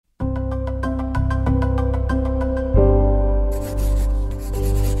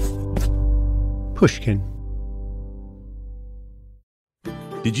Pushkin.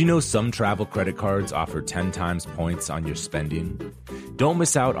 Did you know some travel credit cards offer 10 times points on your spending? Don't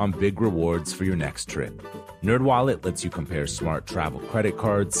miss out on big rewards for your next trip. NerdWallet lets you compare smart travel credit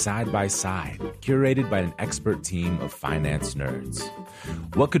cards side by side, curated by an expert team of finance nerds.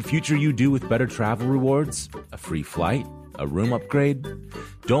 What could future you do with better travel rewards? A free flight? A room upgrade?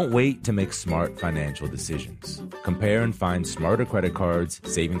 Don't wait to make smart financial decisions. Compare and find smarter credit cards,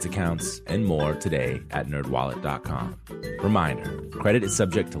 savings accounts, and more today at nerdwallet.com. Reminder, credit is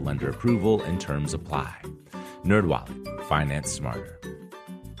subject to lender approval and terms apply. NerdWallet, finance smarter.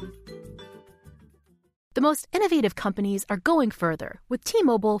 The most innovative companies are going further with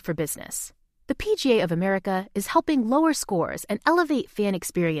T-Mobile for Business. The PGA of America is helping lower scores and elevate fan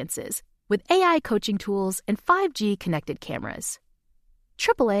experiences with AI coaching tools and 5G connected cameras.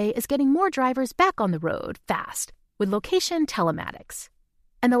 AAA is getting more drivers back on the road fast with location telematics.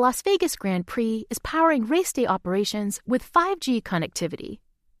 And the Las Vegas Grand Prix is powering race day operations with 5G connectivity,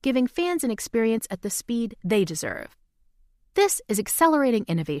 giving fans an experience at the speed they deserve. This is accelerating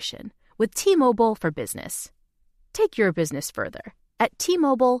innovation with T-Mobile for Business. Take your business further at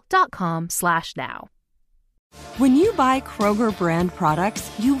T-Mobile.com/now. When you buy Kroger brand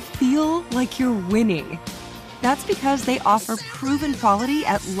products, you feel like you're winning. That's because they offer proven quality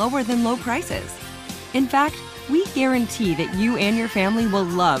at lower than low prices. In fact, we guarantee that you and your family will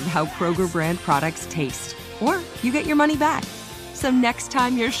love how Kroger brand products taste, or you get your money back. So next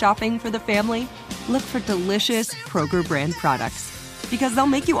time you're shopping for the family, look for delicious Kroger brand products, because they'll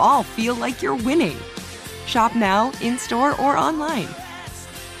make you all feel like you're winning. Shop now, in-store, or online.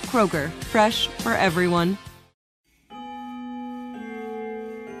 Kroger, fresh for everyone.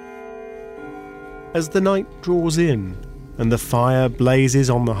 As the night draws in and the fire blazes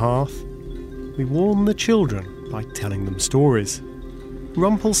on the hearth, we warm the children by telling them stories.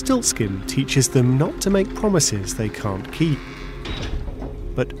 Rumpelstiltskin teaches them not to make promises they can't keep.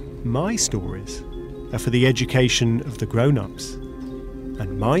 But my stories are for the education of the grown-ups.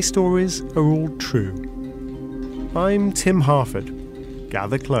 And my stories are all true. I'm Tim Harford.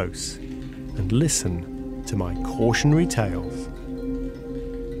 Gather close and listen to my cautionary tales.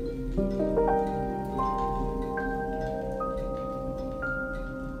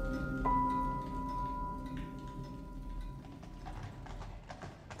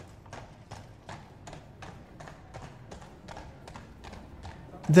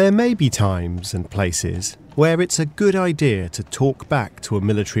 There may be times and places where it's a good idea to talk back to a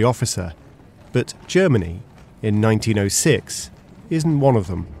military officer, but Germany, in 1906, isn't one of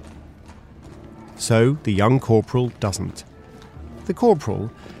them. So the young corporal doesn't. The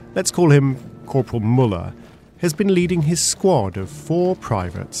corporal, let's call him Corporal Muller, has been leading his squad of 4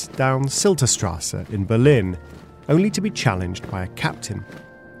 privates down Silterstrasse in Berlin, only to be challenged by a captain.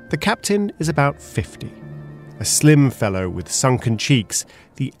 The captain is about 50. A slim fellow with sunken cheeks,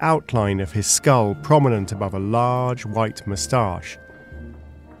 the outline of his skull prominent above a large white moustache.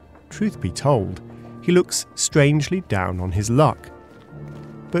 Truth be told, he looks strangely down on his luck.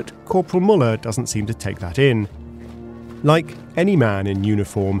 But Corporal Muller doesn't seem to take that in. Like any man in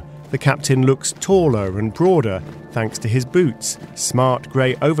uniform, the captain looks taller and broader thanks to his boots, smart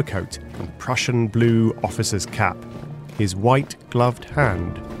grey overcoat and Prussian blue officer's cap. His white gloved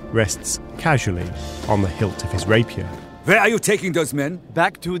hand rests casually on the hilt of his rapier. Where are you taking those men?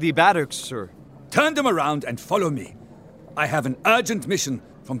 Back to the barracks, sir. Turn them around and follow me. I have an urgent mission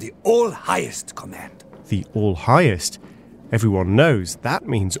from the All-Highest Command. The All-Highest? Everyone knows that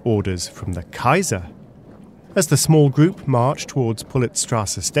means orders from the Kaiser. As the small group march towards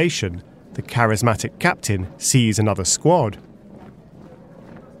Pulitzstrasse station, the charismatic captain sees another squad.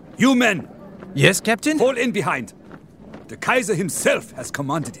 You men! Yes, Captain? Fall in behind. The Kaiser himself has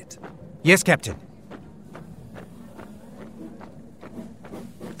commanded it. Yes, Captain.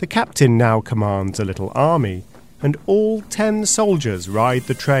 The captain now commands a little army, and all 10 soldiers ride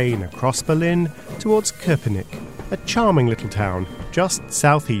the train across Berlin towards Köpenick, a charming little town just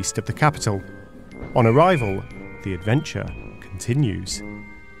southeast of the capital. On arrival, the adventure continues.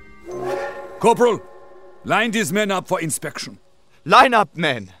 Corporal, line these men up for inspection. Line up,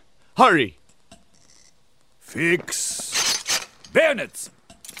 men. Hurry. Fix. Bayonets!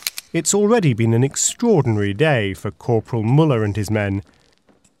 It's already been an extraordinary day for Corporal Muller and his men.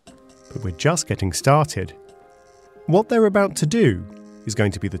 But we're just getting started. What they're about to do is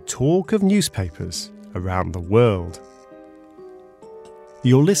going to be the talk of newspapers around the world.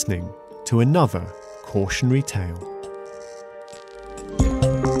 You're listening to another cautionary tale.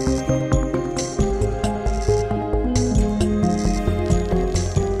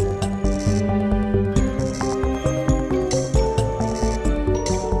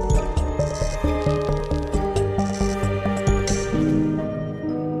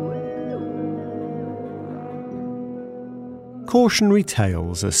 Cautionary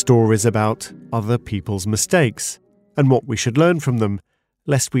tales are stories about other people's mistakes and what we should learn from them,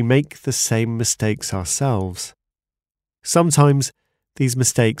 lest we make the same mistakes ourselves. Sometimes these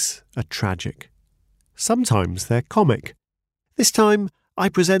mistakes are tragic. Sometimes they're comic. This time I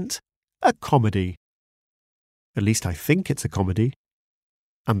present a comedy. At least I think it's a comedy.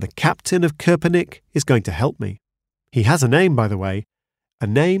 And the captain of Köpenick is going to help me. He has a name, by the way, a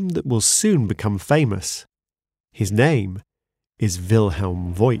name that will soon become famous. His name is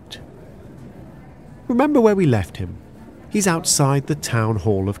Wilhelm Voigt. Remember where we left him? He's outside the town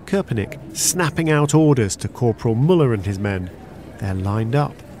hall of Köpenick, snapping out orders to Corporal Muller and his men. They're lined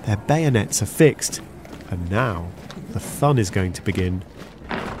up, their bayonets are fixed, and now the fun is going to begin.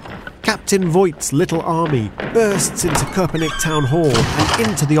 Captain Voigt's little army bursts into Köpenick Town Hall and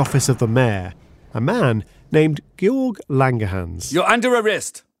into the office of the mayor, a man named Georg Langerhans. You're under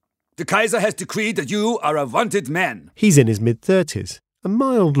arrest. The Kaiser has decreed that you are a wanted man. He's in his mid-30s, a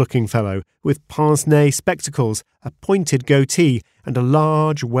mild-looking fellow with pince-nez spectacles, a pointed goatee, and a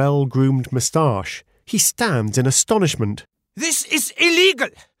large, well-groomed moustache. He stands in astonishment. This is illegal!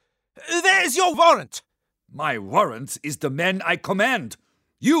 Where is your warrant? My warrant is the men I command.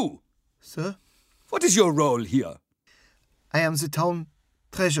 You! Sir? What is your role here? I am the town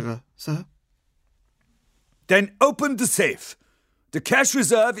treasurer, sir. Then open the safe. The cash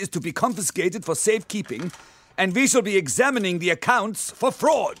reserve is to be confiscated for safekeeping, and we shall be examining the accounts for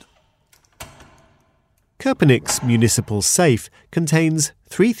fraud. Köpenick's municipal safe contains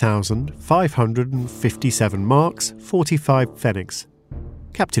 3,557 marks, 45 pfennigs.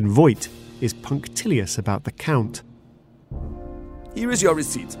 Captain Voigt is punctilious about the count. Here is your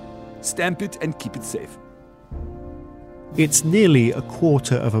receipt. Stamp it and keep it safe. It's nearly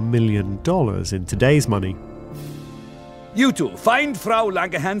 $250,000 in today's money. You two, find Frau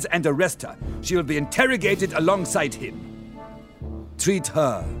Langerhans and arrest her. She will be interrogated alongside him. Treat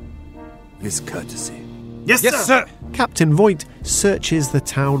her with courtesy. Yes, sir! Captain Voigt searches the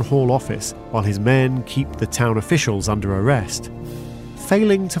town hall office while his men keep the town officials under arrest.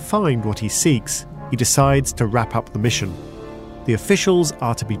 Failing to find what he seeks, he decides to wrap up the mission. The officials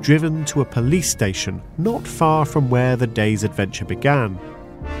are to be driven to a police station not far from where the day's adventure began.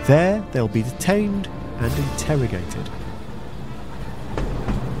 There they'll be detained and interrogated.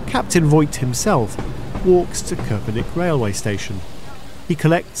 Captain Voigt himself walks to Köpenick railway station. He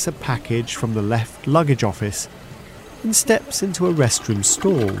collects a package from the left luggage office and steps into a restroom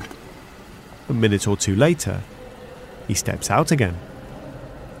stall. A minute or two later, he steps out again.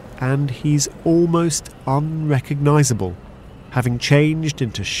 And he's almost unrecognisable, having changed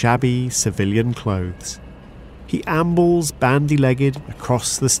into shabby civilian clothes. He ambles bandy-legged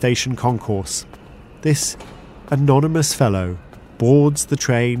across the station concourse. This anonymous fellow boards the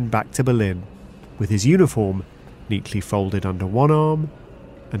train back to Berlin, with his uniform neatly folded under one arm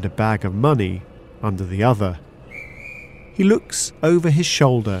and a bag of money under the other. He looks over his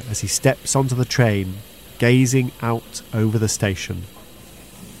shoulder as he steps onto the train, gazing out over the station.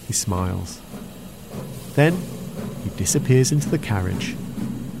 He smiles. Then he disappears into the carriage,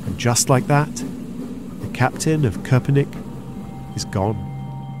 and just like that, the captain of Köpenick is gone.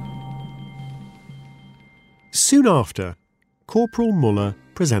 Soon after, Corporal Muller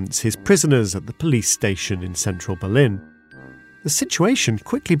presents his prisoners at the police station in central Berlin. The situation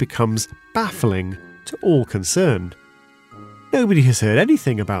quickly becomes baffling to all concerned. Nobody has heard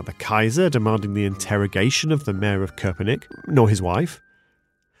anything about the Kaiser demanding the interrogation of the mayor of Köpenick, nor his wife.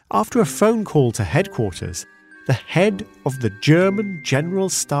 After a phone call to headquarters, the head of the German General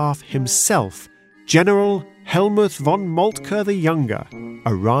Staff himself, General Helmuth von Moltke the Younger,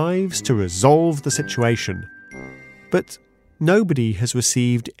 arrives to resolve the situation. But nobody has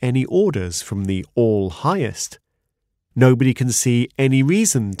received any orders from the All-Highest. Nobody can see any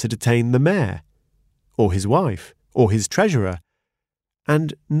reason to detain the mayor, or his wife, or his treasurer,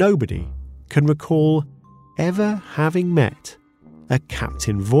 and nobody can recall ever having met a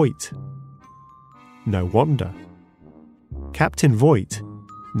Captain Voigt. No wonder. Captain Voigt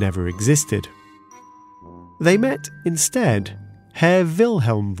never existed. They met instead Herr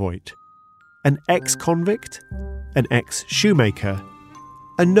Wilhelm Voigt, an ex-convict, an ex-shoemaker,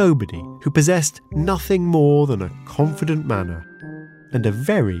 a nobody who possessed nothing more than a confident manner and a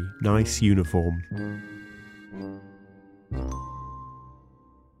very nice uniform.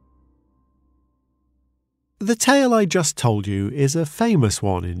 The tale I just told you is a famous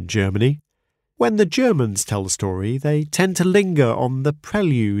one in Germany. When the Germans tell the story, they tend to linger on the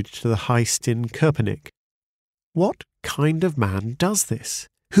prelude to the heist in Köpenick. What kind of man does this?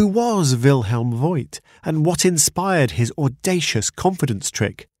 Who was Wilhelm Voigt, and what inspired his audacious confidence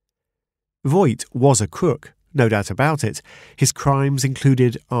trick? Voigt was a crook, no doubt about it. His crimes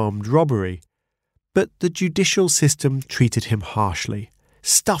included armed robbery. But the judicial system treated him harshly,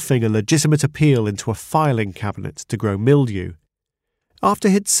 stuffing a legitimate appeal into a filing cabinet to grow mildew. After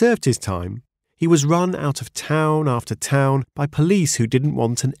he'd served his time, he was run out of town after town by police who didn't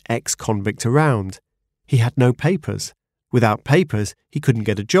want an ex-convict around. He had no papers. Without papers, he couldn't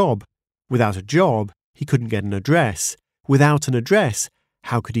get a job. Without a job, he couldn't get an address. Without an address,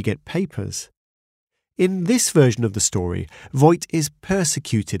 how could he get papers? In this version of the story, Voigt is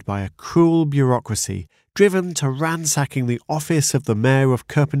persecuted by a cruel bureaucracy, driven to ransacking the office of the mayor of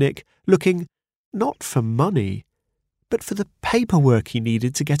Köpenick, looking not for money, but for the paperwork he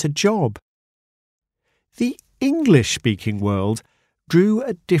needed to get a job. The English-speaking world drew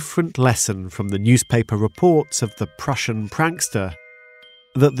a different lesson from the newspaper reports of the Prussian prankster,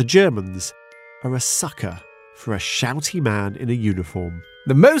 that the Germans are a sucker for a shouty man in a uniform.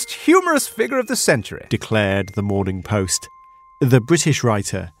 The most humorous figure of the century, declared the Morning Post. The British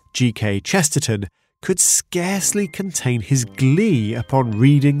writer, G.K. Chesterton, could scarcely contain his glee upon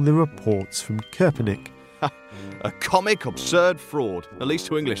reading the reports from Köpenick. A comic, absurd fraud, at least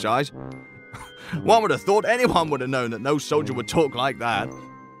to English eyes. One would have thought anyone would have known that no soldier would talk like that.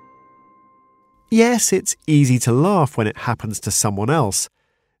 Yes, it's easy to laugh when it happens to someone else.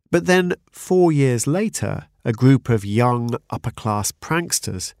 But then, 4 years later, a group of young, upper-class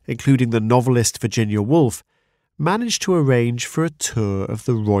pranksters, including the novelist Virginia Woolf, managed to arrange for a tour of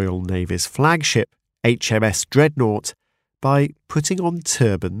the Royal Navy's flagship, HMS Dreadnought, by putting on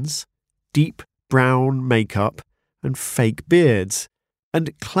turbans, deep brown makeup, and fake beards,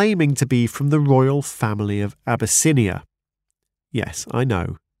 and claiming to be from the royal family of Abyssinia. Yes, I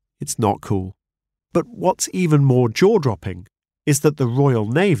know, it's not cool. But what's even more jaw-dropping is that the Royal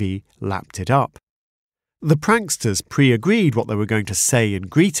Navy lapped it up. The pranksters pre-agreed what they were going to say in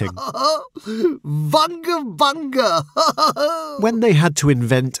greeting. Bunga bunga! When they had to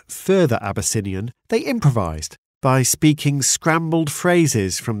invent further Abyssinian, they improvised by speaking scrambled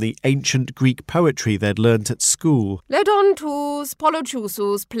phrases from the ancient Greek poetry they'd learnt at school. Ledontus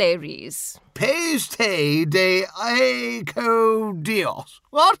Polochousus Pleris. Peste de Aecodios.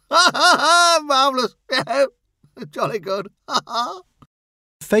 What? Marvellous. Jolly good.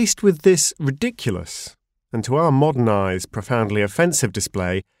 Faced with this ridiculous, and to our modern eyes profoundly offensive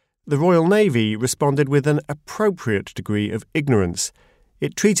display, the Royal Navy responded with an appropriate degree of ignorance.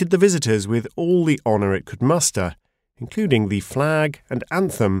 It treated the visitors with all the honour it could muster, including the flag and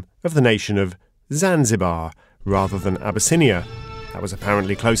anthem of the nation of Zanzibar rather than Abyssinia. That was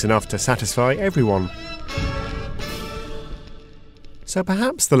apparently close enough to satisfy everyone. So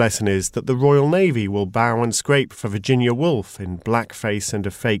perhaps the lesson is that the Royal Navy will bow and scrape for Virginia Woolf in blackface and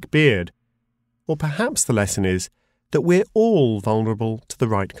a fake beard. Or perhaps the lesson is that we're all vulnerable to the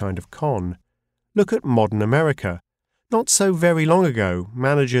right kind of con. Look at modern America. Not so very long ago,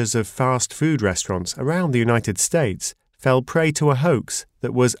 managers of fast food restaurants around the United States fell prey to a hoax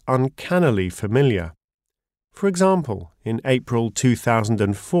that was uncannily familiar. For example, in April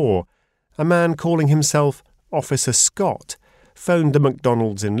 2004, a man calling himself Officer Scott phoned the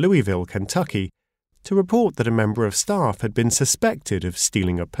McDonald's in Louisville, Kentucky, to report that a member of staff had been suspected of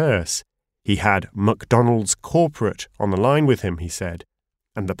stealing a purse. He had McDonald's corporate on the line with him, he said,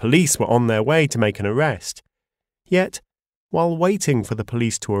 and the police were on their way to make an arrest. Yet, while waiting for the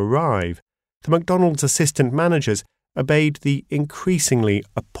police to arrive, the McDonald's assistant managers obeyed the increasingly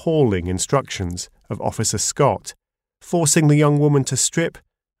appalling instructions of Officer Scott, forcing the young woman to strip,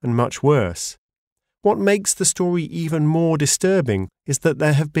 and much worse. What makes the story even more disturbing is that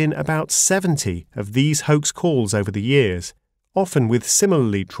there have been about 70 of these hoax calls over the years, often with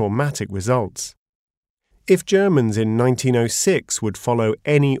similarly traumatic results. If Germans in 1906 would follow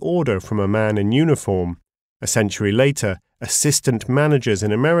any order from a man in uniform, a century later, assistant managers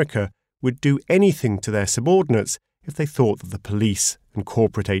in America would do anything to their subordinates if they thought that the police and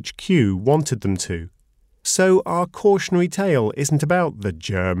corporate HQ wanted them to. So our cautionary tale isn't about the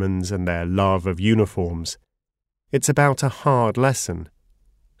Germans and their love of uniforms. It's about a hard lesson.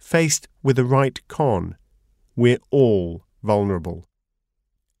 Faced with the right con, we're all vulnerable.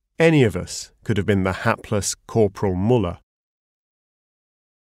 Any of us could have been the hapless Corporal Muller.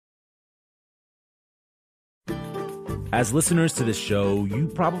 As listeners to this show, you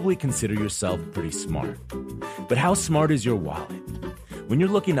probably consider yourself pretty smart. But how smart is your wallet? When you're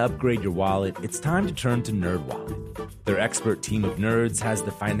looking to upgrade your wallet, it's time to turn to NerdWallet. Their expert team of nerds has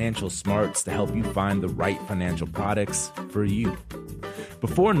the financial smarts to help you find the right financial products for you.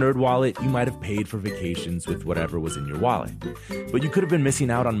 Before NerdWallet, you might have paid for vacations with whatever was in your wallet. But you could have been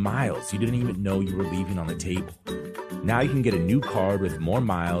missing out on miles you didn't even know you were leaving on the table. Now you can get a new card with more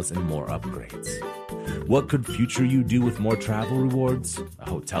miles and more upgrades. What could future you do with more travel rewards? A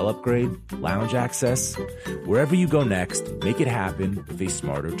hotel upgrade? Lounge access? Wherever you go next, make it happen with a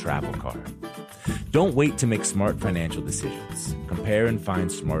smarter travel card. Don't wait to make smart financial decisions. Compare and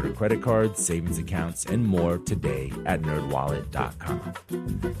find smarter credit cards, savings accounts, and more today at NerdWallet.com.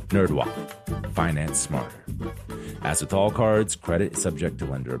 NerdWallet. Finance smarter. As with all cards, credit is subject to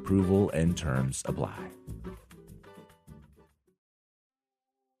lender approval and terms apply.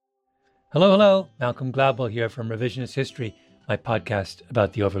 Hello. Malcolm Gladwell here from Revisionist History, my podcast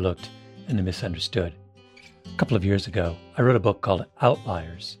about the overlooked and the misunderstood. A couple of years ago, I wrote a book called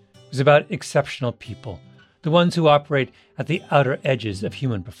Outliers. It was about exceptional people, the ones who operate at the outer edges of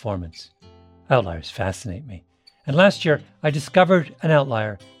human performance. Outliers fascinate me. And last year, I discovered an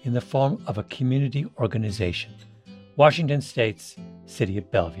outlier in the form of a community organization, Washington State's City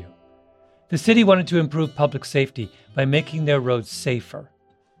of Bellevue. The city wanted to improve public safety by making their roads safer.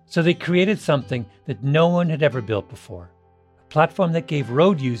 So they created something that no one had ever built before, a platform that gave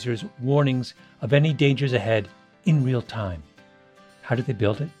road users warnings of any dangers ahead in real time. How did they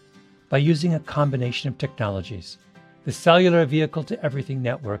build it? By using a combination of technologies: the Cellular Vehicle-to-Everything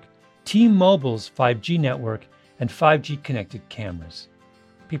network, T-Mobile's 5G network, and 5G connected cameras.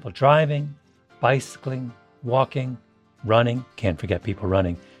 People driving, bicycling, walking, running, can't forget people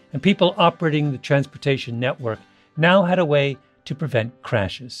running, and people operating the transportation network now had a way to prevent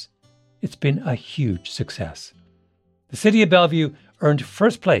crashes. It's been a huge success. The City of Bellevue earned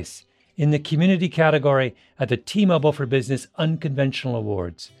first place in the community category at the T-Mobile for Business Unconventional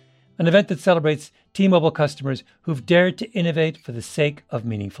Awards, an event that celebrates T-Mobile customers who've dared to innovate for the sake of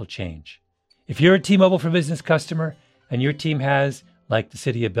meaningful change. If you're a T-Mobile for Business customer and your team has, like the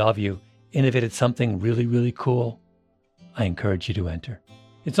City of Bellevue, innovated something really, really cool, I encourage you to enter.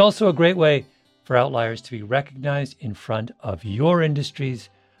 It's also a great way for outliers to be recognized in front of your industry's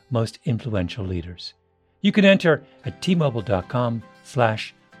most influential leaders. You can enter at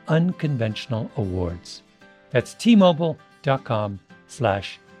tmobile.com/unconventional awards. That's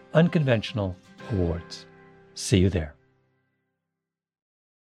tmobile.com/unconventional awards. See you there.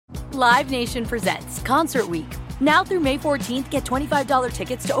 Live Nation presents Concert Week. Now through May 14th, get $25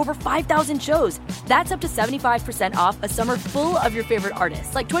 tickets to over 5,000 shows. That's up to 75% off a summer full of your favorite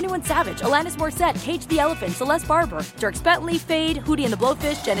artists like 21 Savage, Alanis Morissette, Cage the Elephant, Celeste Barber, Dierks Bentley, Fade, Hootie and the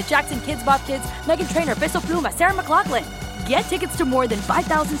Blowfish, Janet Jackson, Kids Bop Kids, Meghan Trainor, Peso Pluma, Sarah McLachlan. Get tickets to more than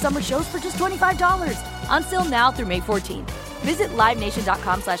 5,000 summer shows for just $25. On sale now through May 14th. Visit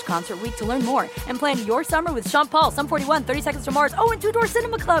LiveNation.com/Concert Week to learn more and plan your summer with Sean Paul, Sum 41, 30 Seconds to Mars, and Two Door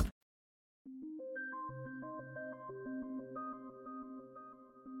Cinema Club.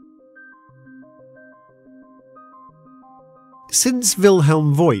 Since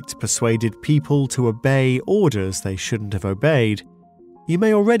Wilhelm Voigt persuaded people to obey orders they shouldn't have obeyed, you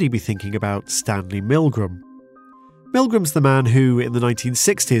may already be thinking about Stanley Milgram. Milgram's the man who, in the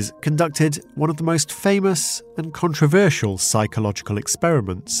 1960s, conducted one of the most famous and controversial psychological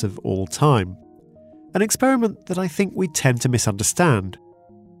experiments of all time. An experiment that I think we tend to misunderstand.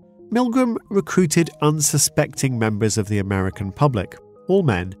 Milgram recruited unsuspecting members of the American public, all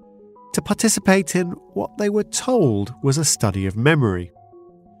men, to participate in what they were told was a study of memory.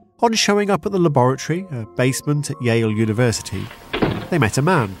 On showing up at the laboratory, a basement at Yale University, they met a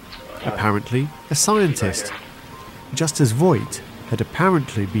man, apparently a scientist, just as Voigt had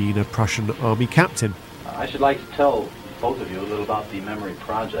apparently been a Prussian army captain. I should like to tell both of you a little about the memory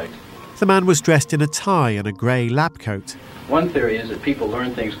project. The man was dressed in a tie and a grey lab coat. One theory is that people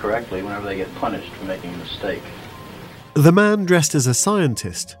learn things correctly whenever they get punished for making a mistake. The man dressed as a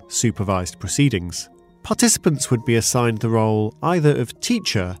scientist supervised proceedings. Participants would be assigned the role either of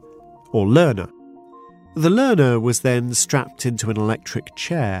teacher or learner. The learner was then strapped into an electric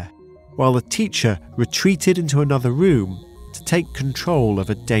chair, while the teacher retreated into another room to take control of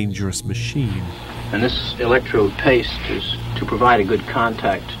a dangerous machine. And this electrode paste is to provide a good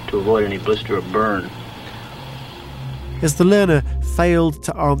contact to avoid any blister or burn. As the learner failed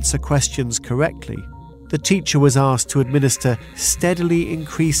to answer questions correctly, the teacher was asked to administer steadily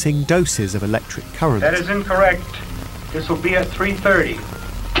increasing doses of electric current. That is incorrect. This will be at 3:30.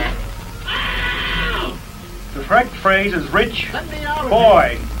 The correct phrase is rich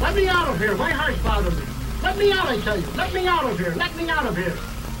boy. Let me out of here. My heart's bothering me. Let me out, I tell you. Let me out of here. Let me out of here.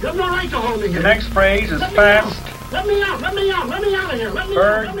 You have no right to hold me here. The next phrase is fast. Let me out. Let me out. Let me out of here. Let me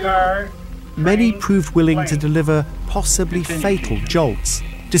Bird out. car. Many proved willing to deliver possibly fatal jolts,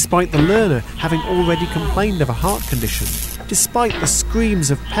 despite the learner having already complained of a heart condition, despite the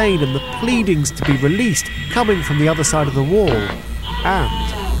screams of pain and the pleadings to be released coming from the other side of the wall, and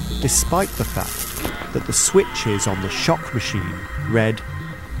despite the fact that the switches on the shock machine read,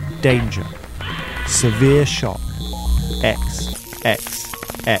 "Danger. severe shock.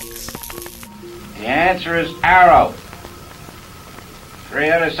 XXX. The answer is arrow.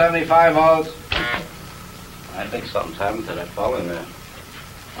 375 volts. I think something's happened to that fellow in there.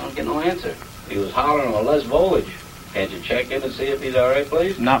 I don't get no answer. He was hollering on less voltage. Can't you check in and see if he's all right,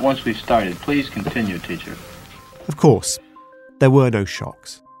 please? Not once we've started. Please continue, teacher. Of course, there were no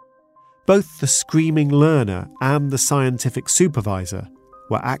shocks. Both the screaming learner and the scientific supervisor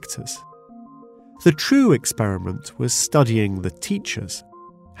were actors. The true experiment was studying the teachers.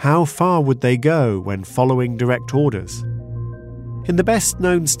 How far would they go when following direct orders? In the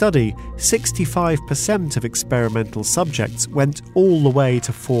best-known study, 65% of experimental subjects went all the way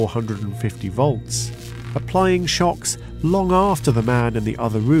to 450 volts, applying shocks long after the man in the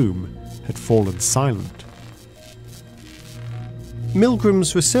other room had fallen silent.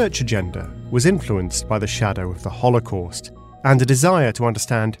 Milgram's research agenda was influenced by the shadow of the Holocaust and a desire to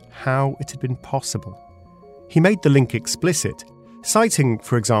understand how it had been possible. He made the link explicit, citing,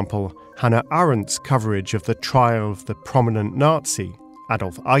 for example, Hannah Arendt's coverage of the trial of the prominent Nazi,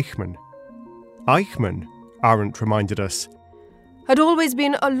 Adolf Eichmann. Eichmann, Arendt reminded us, had always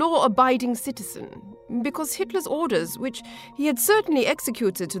been a law-abiding citizen, because Hitler's orders, which he had certainly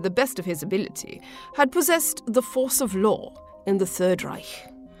executed to the best of his ability, had possessed the force of law in the Third Reich.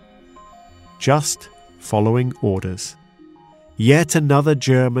 Just following orders. Yet another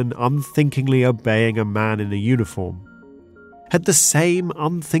German unthinkingly obeying a man in a uniform. Had the same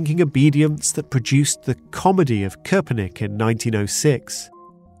unthinking obedience that produced the comedy of Köpenick in 1906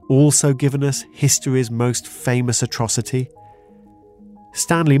 also given us history's most famous atrocity?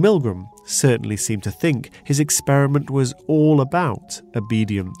 Stanley Milgram certainly seemed to think his experiment was all about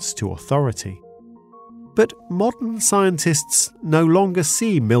obedience to authority. But modern scientists no longer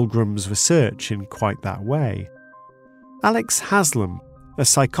see Milgram's research in quite that way. Alex Haslam, a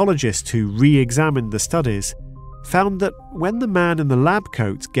psychologist who re-examined the studies, found that when the man in the lab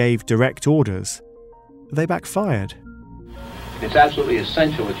coat gave direct orders, they backfired. It's absolutely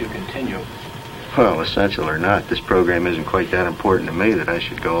essential that you continue. Well, essential or not, this program isn't quite that important to me that I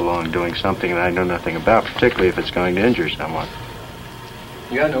should go along doing something that I know nothing about, particularly if it's going to injure someone.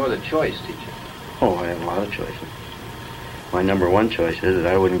 You got no other choice, teacher. Oh, I have a lot of choices. My number one choice is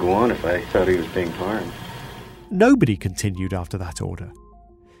that I wouldn't go on if I thought he was being harmed. Nobody continued after that order.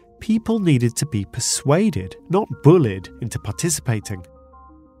 People needed to be persuaded, not bullied, into participating.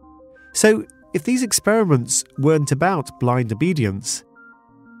 So, if these experiments weren't about blind obedience,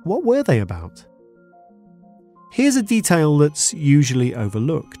 what were they about? Here's a detail that's usually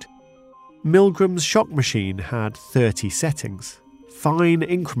overlooked. Milgram's shock machine had 30 settings, fine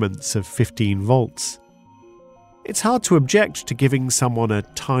increments of 15 volts. It's hard to object to giving someone a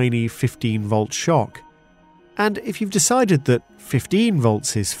tiny 15-volt shock. And if you've decided that 15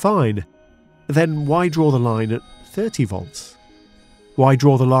 volts is fine, then why draw the line at 30 volts? Why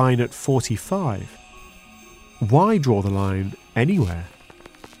draw the line at 45? Why draw the line anywhere?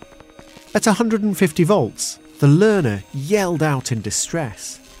 At 150 volts, the learner yelled out in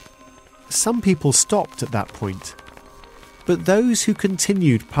distress. Some people stopped at that point, but those who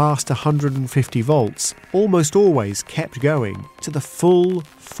continued past 150 volts almost always kept going to the full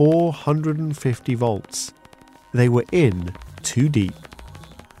 450 volts. They were in too deep.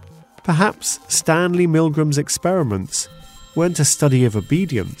 Perhaps Stanley Milgram's experiments weren't a study of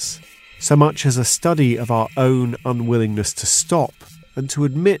obedience, so much as a study of our own unwillingness to stop and to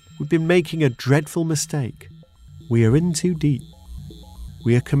admit we've been making a dreadful mistake. We are in too deep.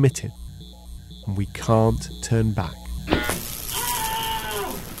 We are committed. And we can't turn back.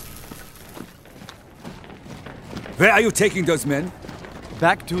 Where are you taking those men?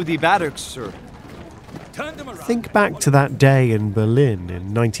 Back to the barracks, sir. Turn them around. Think back to that day in Berlin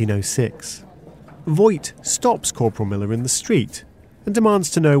in 1906. Voigt stops Corporal Miller in the street and demands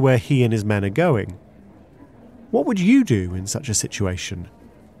to know where he and his men are going. What would you do in such a situation?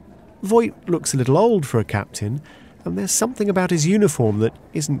 Voigt looks a little old for a captain, and there's something about his uniform that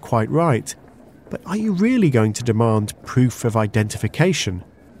isn't quite right. But are you really going to demand proof of identification?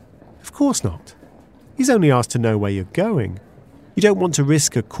 Of course not. He's only asked to know where you're going. You don't want to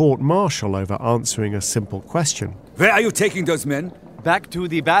risk a court-martial over answering a simple question. Where are you taking those men? Back to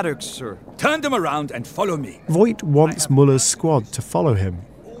the barracks, sir. Turn them around and follow me. Voigt wants Muller's squad to follow him.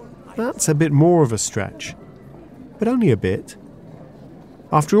 That's a bit more of a stretch. But only a bit.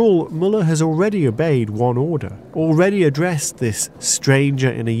 After all, Muller has already obeyed one order, already addressed this stranger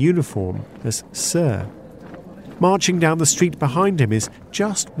in a uniform as Sir. Marching down the street behind him is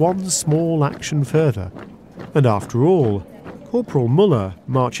just one small action further. And after all, Corporal Muller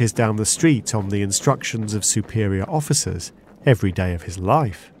marches down the street on the instructions of superior officers every day of his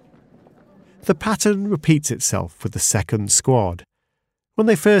life. The pattern repeats itself with the second squad. When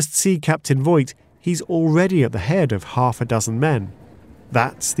they first see Captain Voigt, he's already at the head of half a dozen men.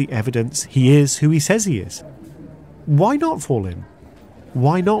 That's the evidence he is who he says he is. Why not fall in?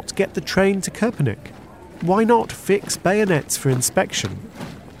 Why not get the train to Köpenick? Why not fix bayonets for inspection?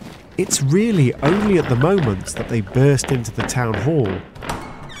 It's really only at the moment that they burst into the town hall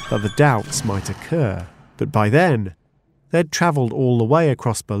that the doubts might occur. But by then, they'd travelled all the way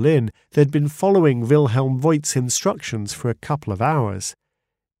across Berlin. They'd been following Wilhelm Voigt's instructions for a couple of hours.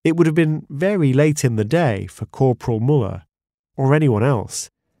 It would have been very late in the day for Corporal Muller, or anyone else,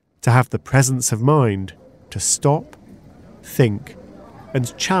 to have the presence of mind to stop, think,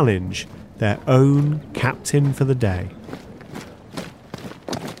 and challenge their own captain for the day.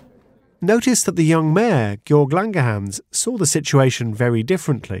 Notice that the young mayor, Georg Langerhans, saw the situation very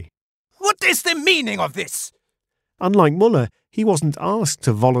differently. What is the meaning of this? Unlike Muller, he wasn't asked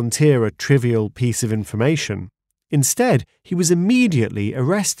to volunteer a trivial piece of information. Instead, he was immediately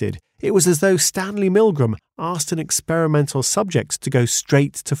arrested. It was as though Stanley Milgram asked an experimental subject to go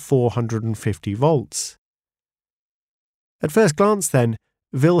straight to 450 volts. At first glance, then,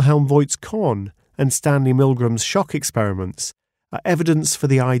 Wilhelm Voigt's con and Stanley Milgram's shock experiments are evidence for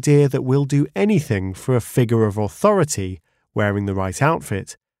the idea that we'll do anything for a figure of authority wearing the right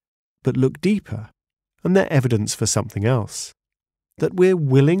outfit. But look deeper, and they're evidence for something else. That we're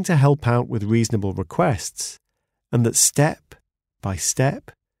willing to help out with reasonable requests, and that step by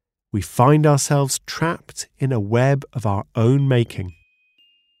step, we find ourselves trapped in a web of our own making.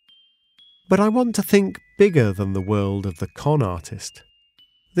 But I want to think bigger than the world of the con artist.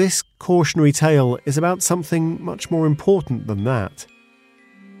 This cautionary tale is about something much more important than that.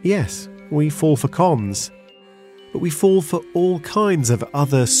 Yes, we fall for cons, but we fall for all kinds of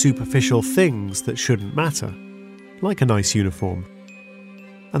other superficial things that shouldn't matter, like a nice uniform.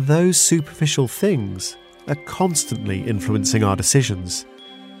 And those superficial things are constantly influencing our decisions,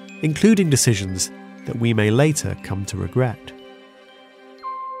 including decisions that we may later come to regret.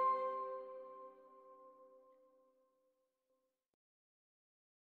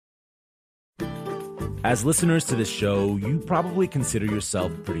 As listeners to this show, you probably consider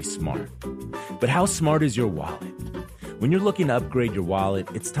yourself pretty smart. But how smart is your wallet? When you're looking to upgrade your wallet,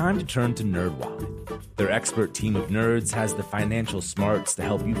 it's time to turn to NerdWallet. Their expert team of nerds has the financial smarts to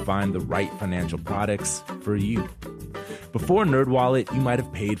help you find the right financial products for you. Before NerdWallet, you might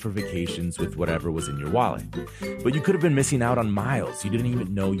have paid for vacations with whatever was in your wallet. But you could have been missing out on miles you didn't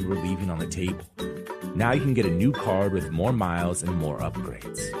even know you were leaving on the table. Now you can get a new card with more miles and more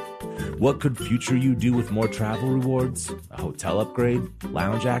upgrades. What could future you do with more travel rewards? A hotel upgrade?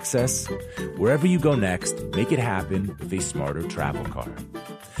 Lounge access? Wherever you go next, make it happen with a smarter travel card.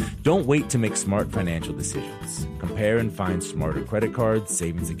 Don't wait to make smart financial decisions. Compare and find smarter credit cards,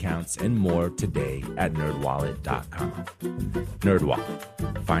 savings accounts, and more today at nerdwallet.com.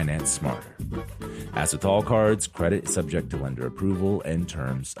 NerdWallet. Finance smarter. As with all cards, credit is subject to lender approval and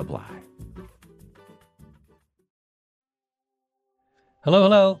terms apply.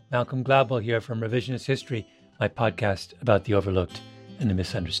 Hello. Malcolm Gladwell here from Revisionist History, my podcast about the overlooked and the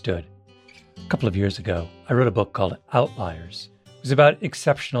misunderstood. A couple of years ago, I wrote a book called Outliers. It was about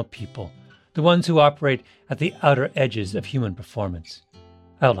exceptional people, the ones who operate at the outer edges of human performance.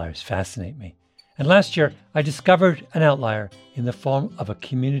 Outliers fascinate me. And last year, I discovered an outlier in the form of a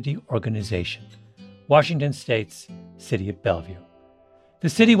community organization, Washington State's City of Bellevue. The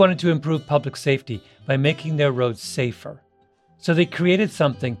city wanted to improve public safety by making their roads safer. So they created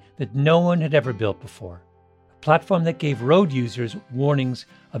something that no one had ever built before, a platform that gave road users warnings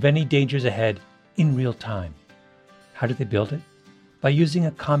of any dangers ahead in real time. How did they build it? By using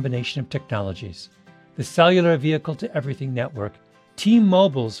a combination of technologies: the Cellular Vehicle-to-Everything network,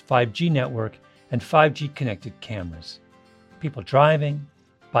 T-Mobile's 5G network, and 5G connected cameras. People driving,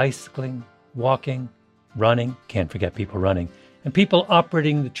 bicycling, walking, running, can't forget people running, and people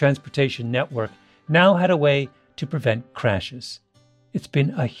operating the transportation network now had a way to prevent crashes. It's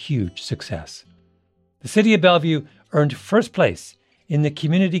been a huge success. The City of Bellevue earned first place in the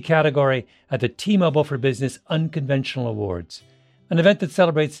community category at the T-Mobile for Business Unconventional Awards, an event that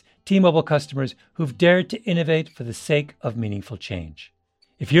celebrates T-Mobile customers who've dared to innovate for the sake of meaningful change.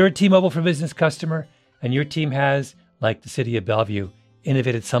 If you're a T-Mobile for Business customer and your team has, like the City of Bellevue,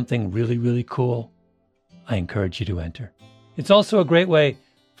 innovated something really, really cool, I encourage you to enter. It's also a great way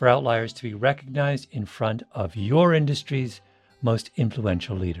for outliers to be recognized in front of your industry's most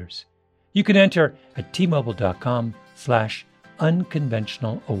influential leaders. You can enter at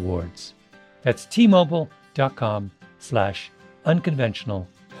tmobile.com/unconventional awards. That's tmobile.com/unconventional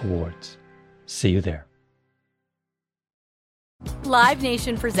awards. See you there. Live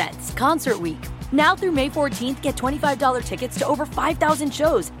Nation presents Concert Week. Now through May 14th, get $25 tickets to over 5,000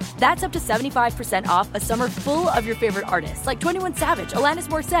 shows. That's up to 75% off a summer full of your favorite artists like 21 Savage, Alanis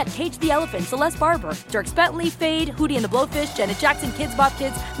Morissette, Cage the Elephant, Celeste Barber, Dierks Bentley, Fade, Hootie and the Blowfish, Janet Jackson, Kids Bop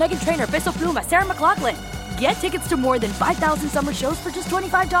Kids, Meghan Trainor, Peso Pluma, Sarah McLachlan. Get tickets to more than 5,000 summer shows for just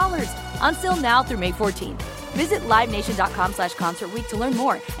 $25. Until now through May 14th. Visit LiveNation.com/Concert Week to learn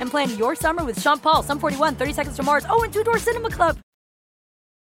more and plan your summer with Sean Paul, Sum 41, 30 Seconds to Mars, and Two Door Cinema Club.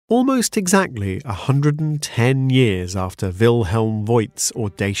 Almost exactly 110 years after Wilhelm Voigt's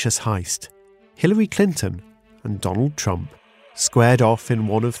audacious heist, Hillary Clinton and Donald Trump squared off in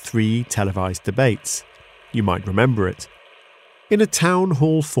one of 3 televised debates. You might remember it. In a town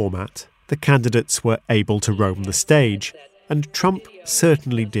hall format, the candidates were able to roam the stage, and Trump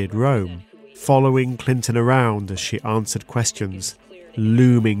certainly did roam, following Clinton around as she answered questions,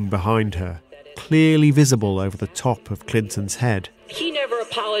 looming behind her, clearly visible over the top of Clinton's head. He never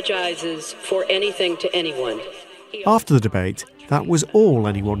apologizes for anything to anyone. After the debate, that was all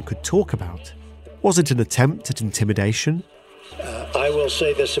anyone could talk about. Was it an attempt at intimidation? I will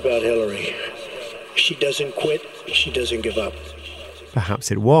say this about Hillary. She doesn't quit, she doesn't give up.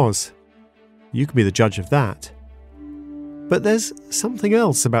 Perhaps it was. You can be the judge of that. But there's something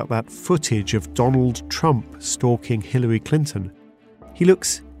else about that footage of Donald Trump stalking Hillary Clinton. He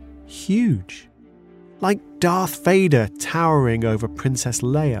looks huge. Like Darth Vader towering over Princess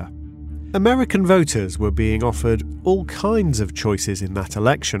Leia. American voters were being offered all kinds of choices in that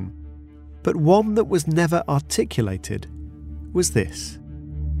election, but one that was never articulated was this.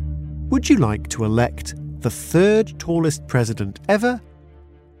 Would you like to elect the 3rd tallest president ever,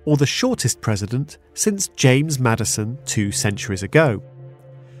 or the shortest president since James Madison 2 centuries ago?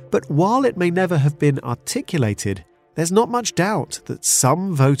 But while it may never have been articulated, there's not much doubt that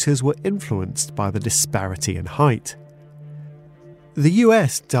some voters were influenced by the disparity in height. The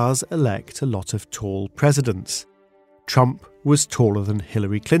US does elect a lot of tall presidents. Trump was taller than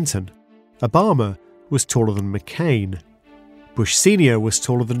Hillary Clinton. Obama was taller than McCain. Bush Sr. was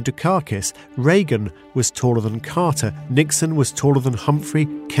taller than Dukakis. Reagan was taller than Carter. Nixon was taller than Humphrey.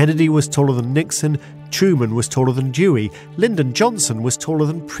 Kennedy was taller than Nixon. Truman was taller than Dewey. Lyndon Johnson was taller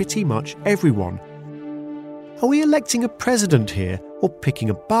than pretty much everyone. Are we electing a president here or picking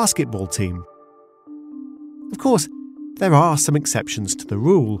a basketball team? Of course, there are some exceptions to the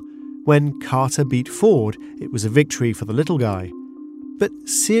rule. When Carter beat Ford, it was a victory for the little guy. But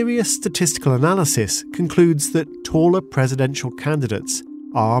serious statistical analysis concludes that taller presidential candidates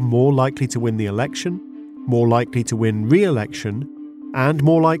are more likely to win the election, more likely to win re-election, and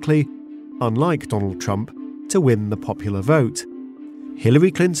more likely, unlike Donald Trump, to win the popular vote.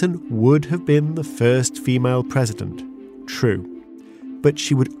 Hillary Clinton would have been the first female president, true. But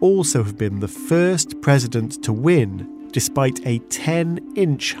she would also have been the first president to win despite a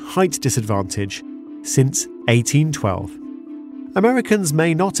 10-inch height disadvantage since 1812. Americans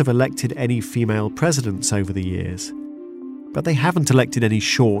may not have elected any female presidents over the years, but they haven't elected any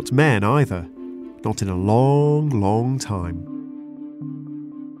short men either, not in a long, long time.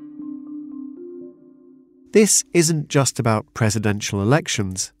 This isn't just about presidential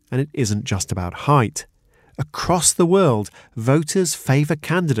elections, and it isn't just about height. Across the world, voters favour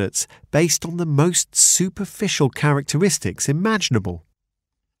candidates based on the most superficial characteristics imaginable.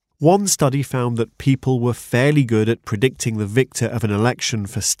 One study found that people were fairly good at predicting the victor of an election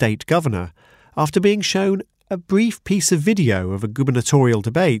for state governor after being shown a brief piece of video of a gubernatorial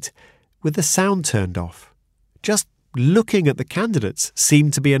debate with the sound turned off. Just looking at the candidates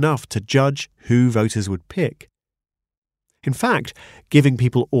seemed to be enough to judge who voters would pick. In fact, giving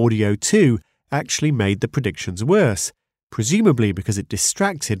people audio too actually made the predictions worse, presumably because it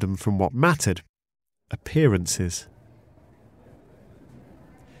distracted them from what mattered: appearances.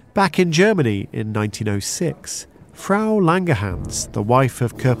 Back in Germany in 1906, Frau Langerhans, the wife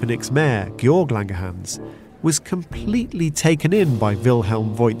of Köpenick's mayor Georg Langerhans, was completely taken in by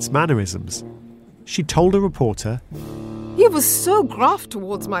Wilhelm Voigt's mannerisms. She told a reporter, "He was so gruff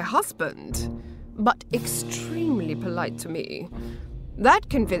towards my husband, but extremely polite to me. That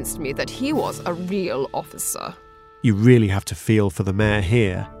convinced me that he was a real officer." You really have to feel for the mayor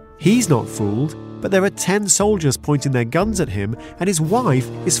here. He's not fooled, but there are 10 soldiers pointing their guns at him, and his wife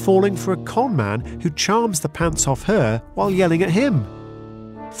is falling for a con man who charms the pants off her while yelling at him.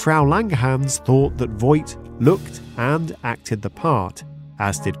 Frau Langerhans thought that Voigt looked and acted the part,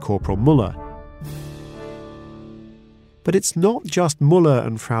 as did Corporal Muller. But it's not just Muller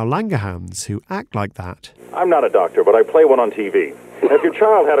and Frau Langerhans who act like that. I'm not a doctor, but I play one on TV. If your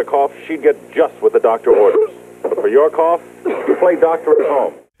child had a cough, she'd get just what the doctor orders. For your cough, you play doctor at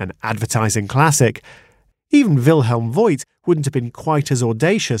home. An advertising classic. Even Wilhelm Voigt wouldn't have been quite as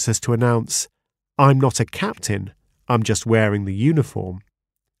audacious as to announce, "I'm not a captain, I'm just wearing the uniform."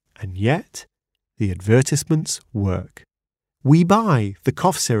 And yet, the advertisements work. We buy the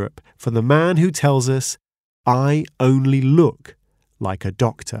cough syrup for the man who tells us, "I only look like a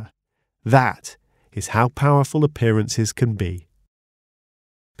doctor." That is how powerful appearances can be.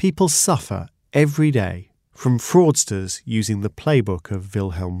 People suffer every day from fraudsters using the playbook of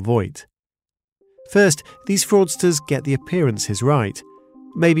Wilhelm Voigt. First, these fraudsters get the appearances right.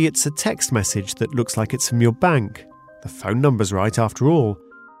 Maybe it's a text message that looks like it's from your bank. The phone number's right after all.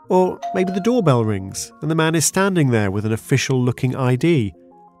 Or maybe the doorbell rings and the man is standing there with an official-looking ID.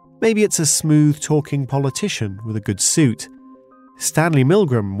 Maybe it's a smooth-talking politician with a good suit. Stanley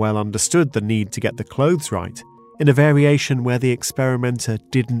Milgram well understood the need to get the clothes right. In a variation where the experimenter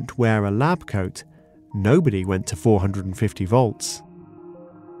didn't wear a lab coat, nobody went to 450 volts.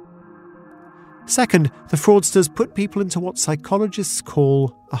 Second, the fraudsters put people into what psychologists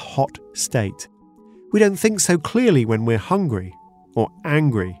call a hot state. We don't think so clearly when we're hungry, or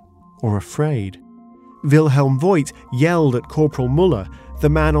angry, or afraid. Wilhelm Voigt yelled at Corporal Muller. The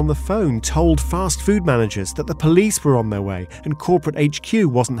man on the phone told fast food managers that the police were on their way and corporate HQ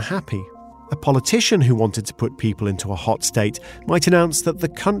wasn't happy. A politician who wanted to put people into a hot state might announce that the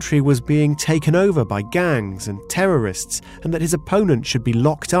country was being taken over by gangs and terrorists and that his opponent should be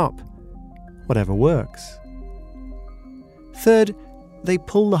locked up. Whatever works. Third, they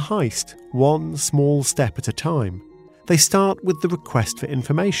pull the heist one small step at a time. They start with the request for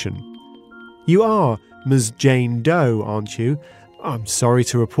information. "You are Ms. Jane Doe, aren't you? I'm sorry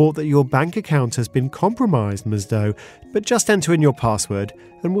to report that your bank account has been compromised, Ms. Doe, but just enter in your password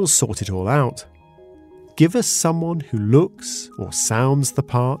and we'll sort it all out." Give us someone who looks or sounds the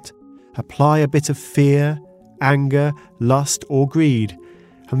part, apply a bit of fear, anger, lust or greed,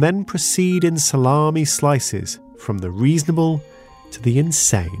 and then proceed in salami slices from the reasonable to the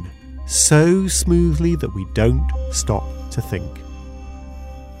insane, so smoothly that we don't stop to think.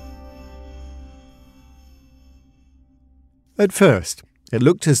 At first, it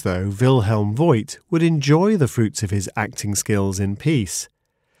looked as though Wilhelm Voigt would enjoy the fruits of his acting skills in peace.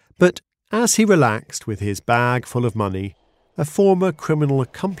 But as he relaxed with his bag full of money, a former criminal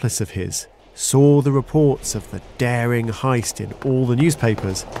accomplice of his saw the reports of the daring heist in all the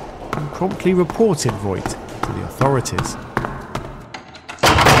newspapers and promptly reported Voigt to the authorities.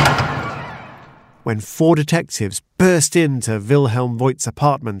 When 4 detectives burst into Wilhelm Voigt's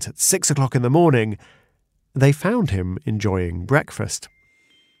apartment at 6 o'clock in the morning, they found him enjoying breakfast.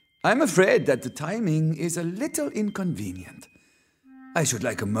 I'm afraid that the timing is a little inconvenient. I should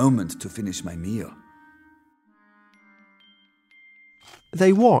like a moment to finish my meal.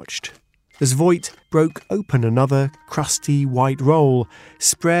 They watched as Voigt broke open another crusty white roll,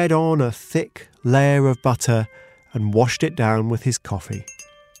 spread on a thick layer of butter, and washed it down with his coffee.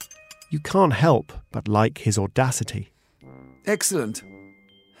 You can't help but like his audacity. Excellent.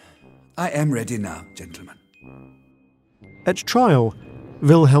 I am ready now, gentlemen. At trial,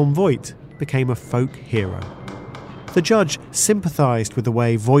 Wilhelm Voigt became a folk hero. The judge sympathised with the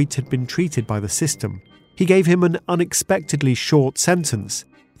way Voigt had been treated by the system. He gave him an unexpectedly short sentence.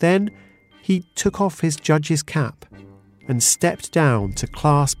 Then he took off his judge's cap and stepped down to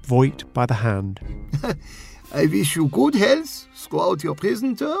clasp Voigt by the hand. I wish you good health throughout your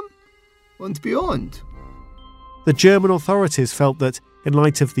prison term and beyond. The German authorities felt that, in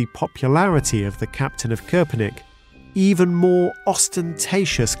light of the popularity of the captain of Köpenick, even more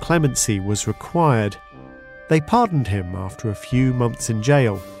ostentatious clemency was required. They pardoned him after a few months in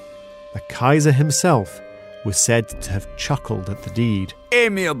jail. The Kaiser himself was said to have chuckled at the deed.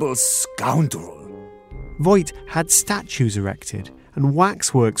 Amiable scoundrel! Voigt had statues erected, and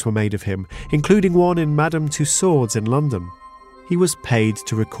waxworks were made of him, including one in Madame Tussauds in London. He was paid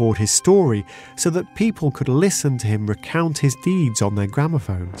to record his story so that people could listen to him recount his deeds on their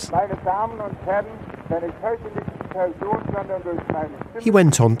gramophones. He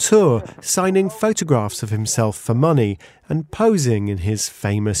went on tour, signing photographs of himself for money and posing in his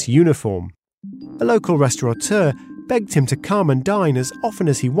famous uniform. A local restaurateur begged him to come and dine as often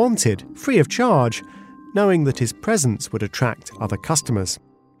as he wanted, free of charge, knowing that his presence would attract other customers.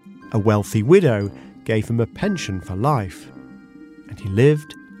 A wealthy widow gave him a pension for life, and he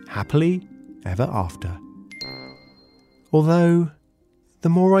lived happily ever after. Although, the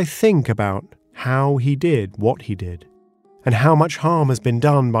more I think about how he did what he did, and how much harm has been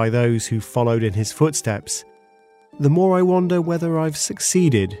done by those who followed in his footsteps, the more I wonder whether I've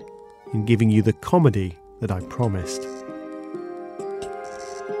succeeded in giving you the comedy that I promised.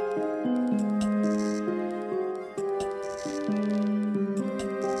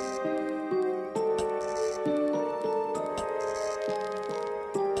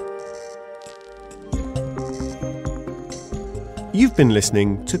 You've been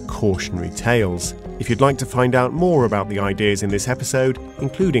listening to Cautionary Tales. If you'd like to find out more about the ideas in this episode,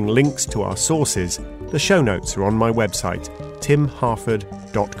 including links to our sources, the show notes are on my website,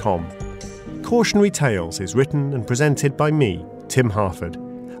 timharford.com. Cautionary Tales is written and presented by me, Tim Harford.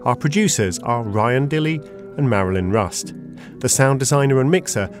 Our producers are Ryan Dilley and Marilyn Rust. The sound designer and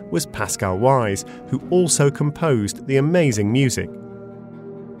mixer was Pascal Wise, who also composed the amazing music.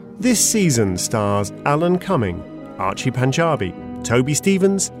 This season stars Alan Cumming, Archie Panjabi, Toby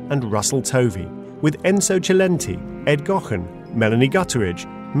Stevens and Russell Tovey, with Enzo Cilenti, Ed Gochen, Melanie Gutteridge,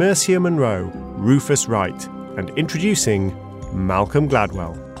 Mercia Monroe, Rufus Wright, and introducing Malcolm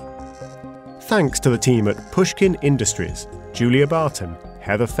Gladwell. Thanks to the team at Pushkin Industries, Julia Barton,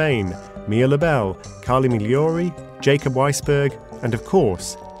 Heather Fain, Mia LaBelle, Carly Migliori, Jacob Weisberg, and of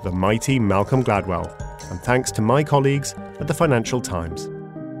course, the mighty Malcolm Gladwell. And thanks to my colleagues at the Financial Times.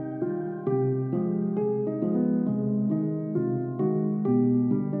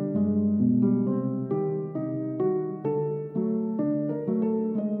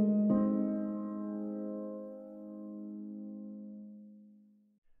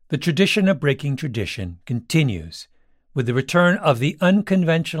 The tradition of breaking tradition continues with the return of the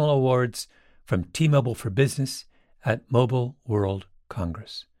Unconventional Awards from T-Mobile for Business at Mobile World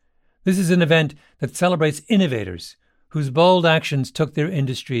Congress. This is an event that celebrates innovators whose bold actions took their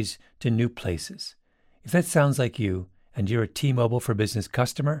industries to new places. If that sounds like you and you're a T-Mobile for Business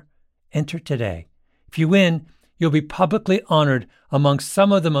customer, enter today. If you win, you'll be publicly honored amongst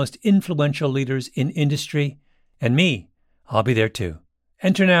some of the most influential leaders in industry. And me, I'll be there too.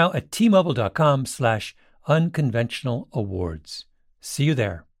 Enter now at tmobile.com/unconventional awards. See you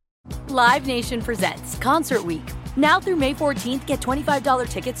there. Live Nation presents Concert Week. Now through May 14th, get $25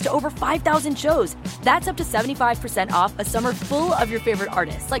 tickets to over 5,000 shows. That's up to 75% off a summer full of your favorite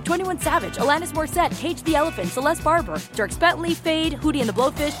artists like 21 Savage, Alanis Morissette, Cage the Elephant, Celeste Barber, Dierks Bentley, Fade, Hootie and the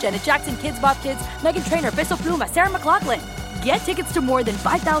Blowfish, Janet Jackson, Kids Bop Kids, Meghan Trainor, Peso Pluma, Sarah McLachlan. Get tickets to more than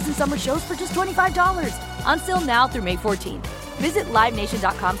 5,000 summer shows for just $25. Until now through May 14th. Visit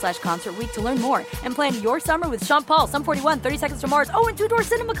LiveNation.com/Concert Week to learn more and plan your summer with Sean Paul, Sum 41, 30 Seconds to Mars, and Two Door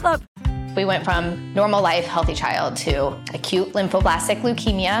Cinema Club. We went from normal life, healthy child to acute lymphoblastic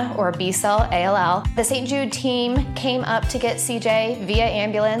leukemia, or B-cell ALL. The St. Jude team came up to get CJ via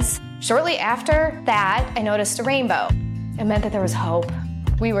ambulance. Shortly after that, I noticed a rainbow. It meant that there was hope.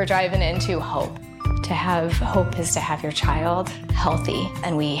 We were driving into hope. To have hope is to have your child healthy,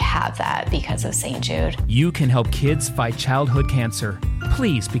 and we have that because of St. Jude. You can help kids fight childhood cancer.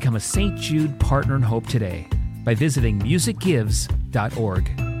 Please become a St. Jude Partner in Hope today by visiting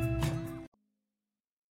musicgives.org.